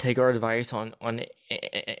and take our advice on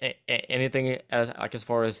anything as like as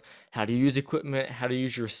far as how to use equipment, how to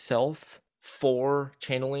use yourself for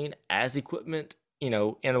channeling as equipment, in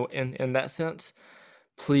that sense,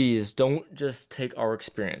 please don't just take our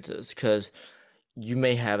experiences because you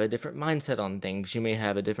may have a different mindset on things. You may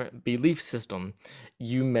have a different belief system.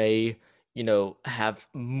 You may, have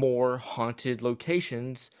more haunted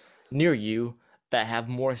locations near you that have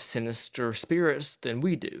more sinister spirits than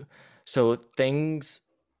we do. So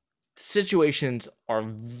situations are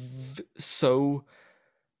so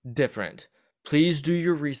different. Please do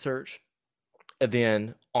your research and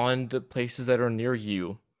then on the places that are near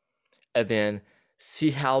you, and then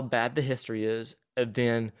see how bad the history is, and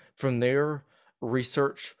then from there,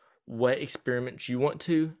 research what experiments you want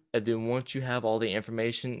to, and then once you have all the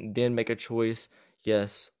information, then make a choice,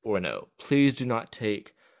 yes or no. Please do not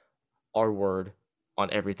take our word on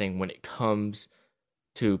everything when it comes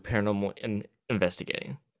to paranormal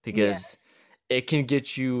investigating, because Yes. it can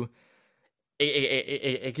get you,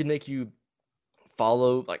 it can make you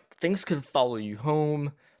follow, like, things could follow you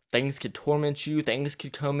home, things could torment you, things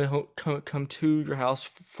could come to your house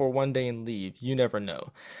for one day and leave. You never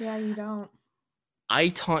know. Yeah, you don't. I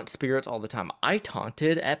taunt spirits all the time. I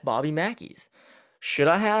taunted at Bobby Mackey's. Should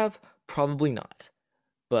I have? Probably not.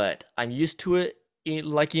 But I'm used to it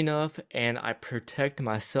like enough, and I protect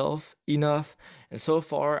myself enough. And so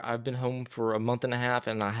far, I've been home for a month and a half,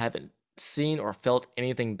 and I haven't seen or felt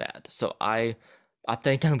anything bad. So I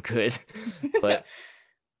think I'm good.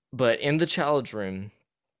 But in the challenge room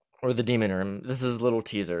or the demon room, this is a little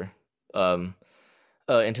teaser.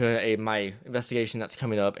 Into my investigation that's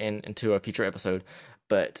coming up and into a future episode.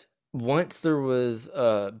 But once there was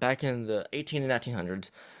back in the 18 and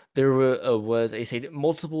 1900s, there was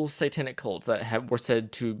multiple satanic cults that were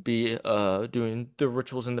said to be doing the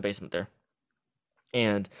rituals in the basement there.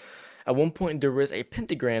 And at one point there was a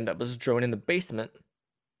pentagram that was drawn in the basement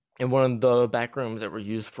in one of the back rooms that were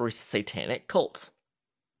used for satanic cults.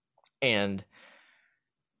 And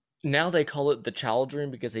now they call it the child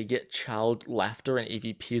room because they get child laughter and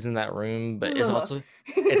EVPs in that room, but it's Ugh. also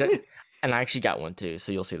it's a, and I actually got one too,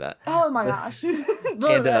 so you'll see that. Oh my But- gosh. and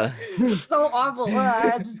It's so awful.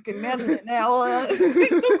 I just can imagine it now. It's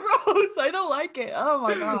so gross. I don't like it. Oh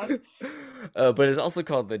my gosh. but it's also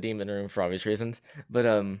called the demon room for obvious reasons. But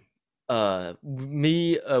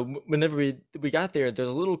whenever we got there, there's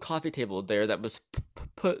a little coffee table there that was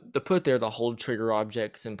put there to hold trigger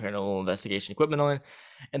objects and paranormal investigation equipment on,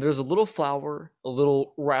 and there's a little flower, a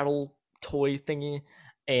little rattle toy thingy,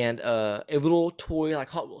 and a little toy like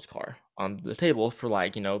Hot Wheels car on the table for,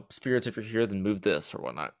 like, spirits, if you're here, then move this or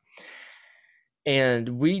whatnot.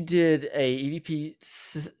 And we did a EVP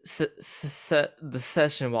the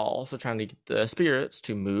session while also trying to get the spirits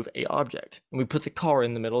to move a object. And we put the car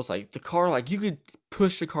in the middle. It's like the car, like, you could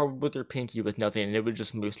push the car with your pinky with nothing and it would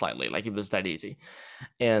just move slightly. Like, it was that easy.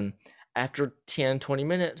 And after 10, 20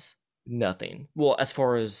 minutes, nothing. Well, as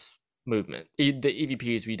far as movement, the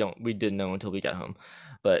EVPs we didn't know until we got home.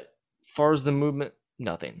 But as far as the movement,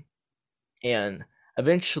 nothing. And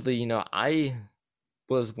eventually, I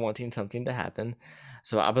was wanting something to happen.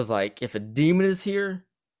 So I was like, if a demon is here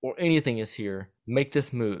or anything is here, make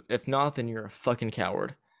this move. If not, then you're a fucking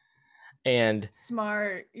coward. And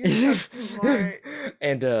Smart. You're so smart.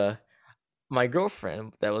 and my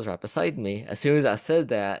girlfriend that was right beside me, as soon as I said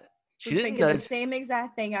that, she Was didn't thinking the nudge. same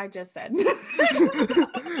exact thing I just said.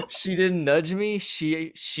 She didn't nudge me.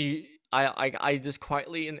 I just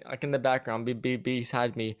quietly, in the background,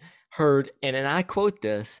 beside me, heard, and I quote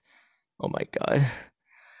this. Oh my god.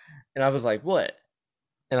 And I was like, what?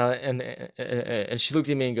 And she looked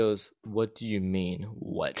at me and goes, what do you mean,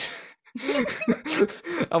 what?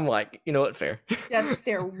 I'm like, you know what, fair. Death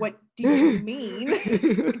stare. What do you mean?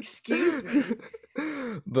 Excuse me.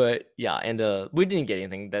 But yeah, and we didn't get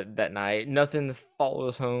anything that night. Nothing's followed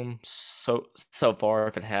us home so far.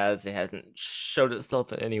 If it has, it hasn't showed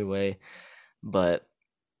itself in any way. But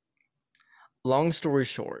long story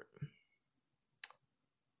short,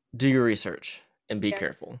 do your research and be Yes.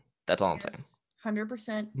 careful. That's all I'm saying.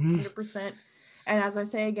 100%. 100%. And as I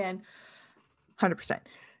say again, 100%.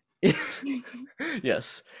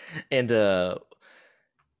 Yes. And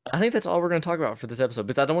I think that's all we're going to talk about for this episode,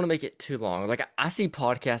 because I don't want to make it too long. Like, I see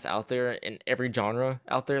podcasts out there in every genre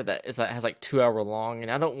out there that has like 2 hour long,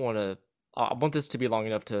 and I don't want to. I want this to be long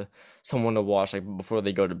enough to someone to watch, like, before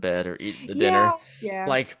they go to bed or eat the dinner. Yeah.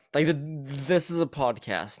 Like this is a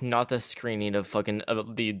podcast, not the screening of fucking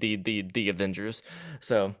of the Avengers.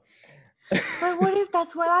 So. But what if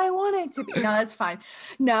that's what I want it to be? No, that's fine.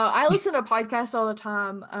 No, I listen to podcasts all the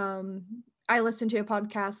time. I listen to a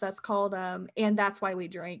podcast that's called And That's Why We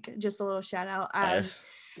Drink. Just a little shout out. Nice.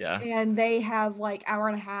 Yeah. And they have like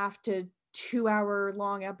 1.5 to 2 hour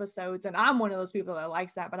long episodes. And I'm one of those people that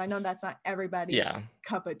likes that, but I know that's not everybody's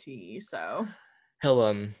cup of tea. So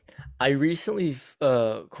hell, I recently,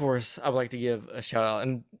 of course, I would like to give a shout out,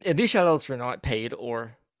 and these shout outs are not paid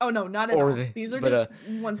or. Oh no, not at all. These are just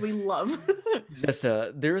ones we love. Just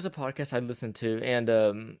there is a podcast I listen to,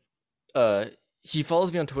 and he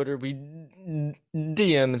follows me on Twitter. We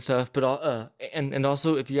DM and stuff, but and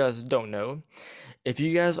also, if you guys don't know, if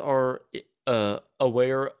you guys are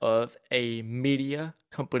aware of a media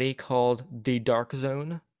company called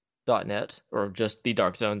thedarkzone.net, or just The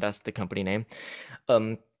Dark Zone, that's the company name.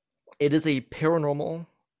 It is a paranormal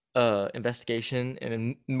investigation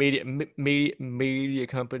and a media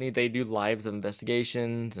company. They do lives of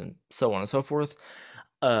investigations and so on and so forth.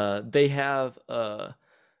 They have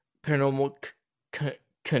paranormal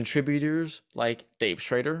contributors like Dave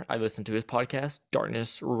Schrader. I listen to his podcast,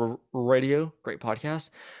 Darkness Radio, great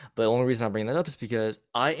podcast. But the only reason I bring that up is because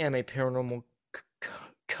I am a paranormal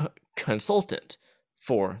consultant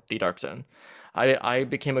for the Dark Zone. I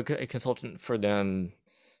became a consultant for them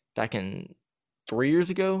back in 3 years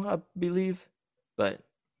ago, I believe. But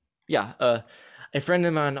yeah, a friend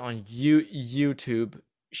of mine on YouTube,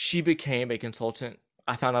 she became a consultant.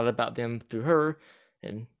 I found out about them through her,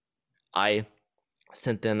 and I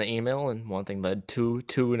sent them an email, and one thing led to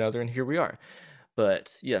another, and here we are.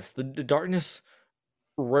 But yes, the Darkness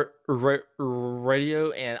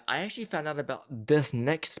Radio, and I actually found out about this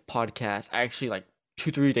next podcast actually like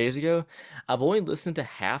 2-3 days ago. I've only listened to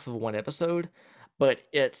half of one episode, but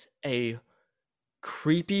it's a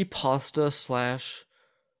creepy pasta slash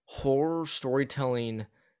horror storytelling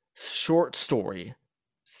short story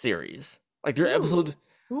series. Like their episode,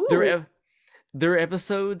 Ooh. their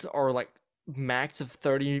episodes are like max of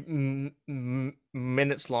 30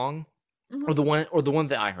 minutes long, or Mhm. the one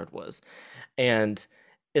that I heard was, and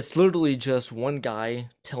it's literally just one guy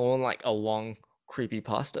telling like a long creepy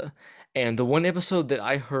pasta. And the one episode that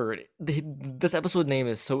I heard, this episode name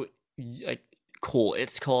is so like cool.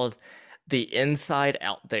 It's called The Inside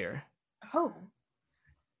Out There. Oh,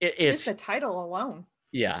 just It's the title alone.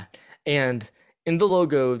 yeah, and in the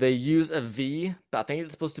logo they use a V, but I think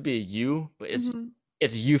it's supposed to be a U, but Mhm.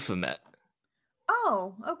 it's Euphemet.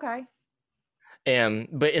 Oh, okay. And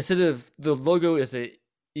but instead of the logo is a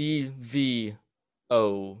EVO,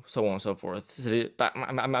 so on and so forth. So but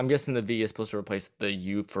I'm guessing the V is supposed to replace the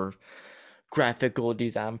U for graphical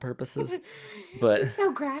design purposes. But He's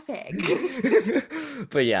so graphic.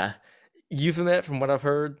 but yeah, Euphemet, from what I've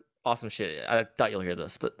heard, awesome shit. I thought you'll hear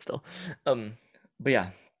this, but still. Um, but yeah,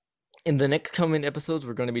 in the next coming episodes,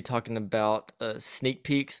 we're going to be talking about sneak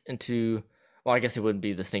peeks into. Well, I guess it wouldn't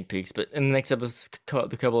be the sneak peeks, but in the next episode,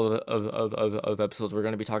 the couple of episodes, we're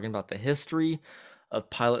going to be talking about the history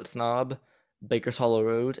of Pilot's Knob, Baker's Hollow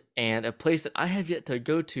Road, and a place that I have yet to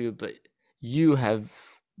go to, but you have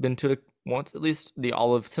been to it once at least, the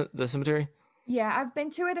the Cemetery. Yeah, I've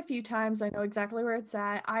been to it a few times. I know exactly where it's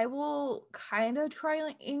at. I will kind of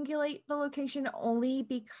triangulate the location only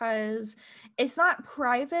because it's not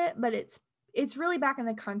private, but it's really back in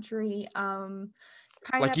the country. Kind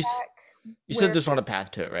Like of back you said, where there's not a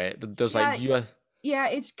path to it, right? There's like yeah, you. yeah,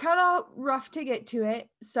 it's kind of rough to get to it.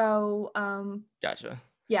 So, Gotcha.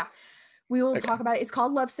 yeah, we will Okay. talk about it. It's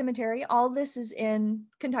called Love Cemetery. All this is in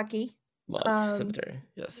Kentucky. Love Um, Cemetery.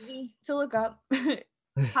 Yes. Easy to look up.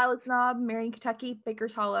 Pilot's Knob, Marion, Kentucky,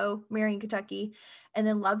 Baker's Hollow, Marion, Kentucky, and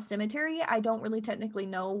then Love Cemetery. I don't really technically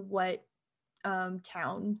know what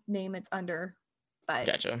town name it's under, but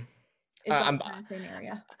Gotcha. it's all I'm kind of the same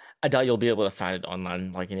area. I doubt you'll be able to find it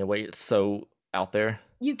online. Like anyway, it's so out there.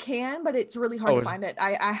 You can, but it's really hard to Oh, find it.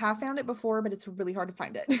 I have found it before, but it's really hard to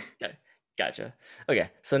find it. okay. Gotcha. Okay.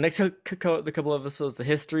 So next the couple of episodes, the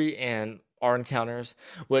history and our encounters,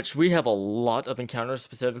 which we have a lot of encounters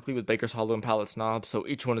specifically with Baker's Hollow and Pilot's Knob. So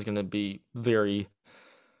each one is going to be very,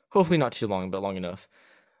 hopefully not too long, but long enough.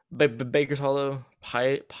 Baker's Hollow,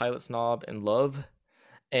 Pilot's Knob, and Love,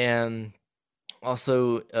 and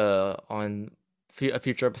also on a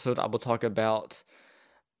future episode, I will talk about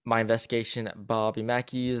my investigation at Bobby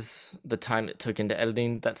Mackey's, the time it took into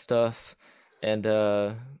editing that stuff, and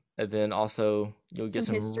then also you'll get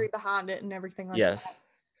Some history some behind it and everything like yes,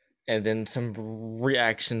 and then some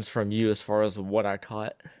reactions from you as far as what I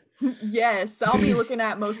caught. that. Yes, I'll be looking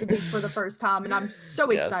at most of these for the first time, and I'm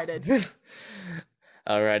so Yes. excited.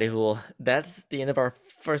 Alrighty, well, that's the end of our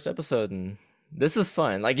first episode, and this is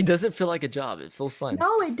fun. Like, it doesn't feel like a job, it feels fun.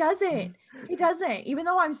 No, it doesn't. It doesn't. Even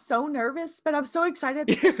though I'm so nervous, but I'm so excited at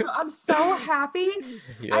the same time. I'm so happy. I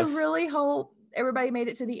Yes. really hope everybody made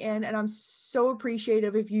it to the end, and I'm so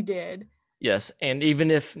appreciative if you did. Yes, and even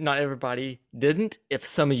if not everybody didn't, if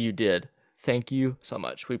some of you did, thank you so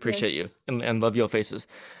much. We appreciate you Yes. and love your faces.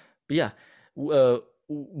 But yeah,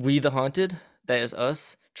 we the haunted. That is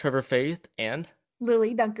us, Trevor Faith,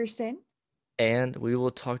 Lily Dunkerson. and we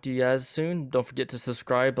will talk to you guys soon. Don't forget to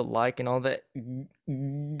subscribe, like, and all that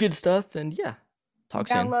good stuff. And yeah, talk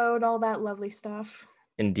soon. Download all that lovely stuff.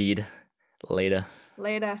 Indeed, later.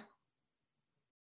 Later.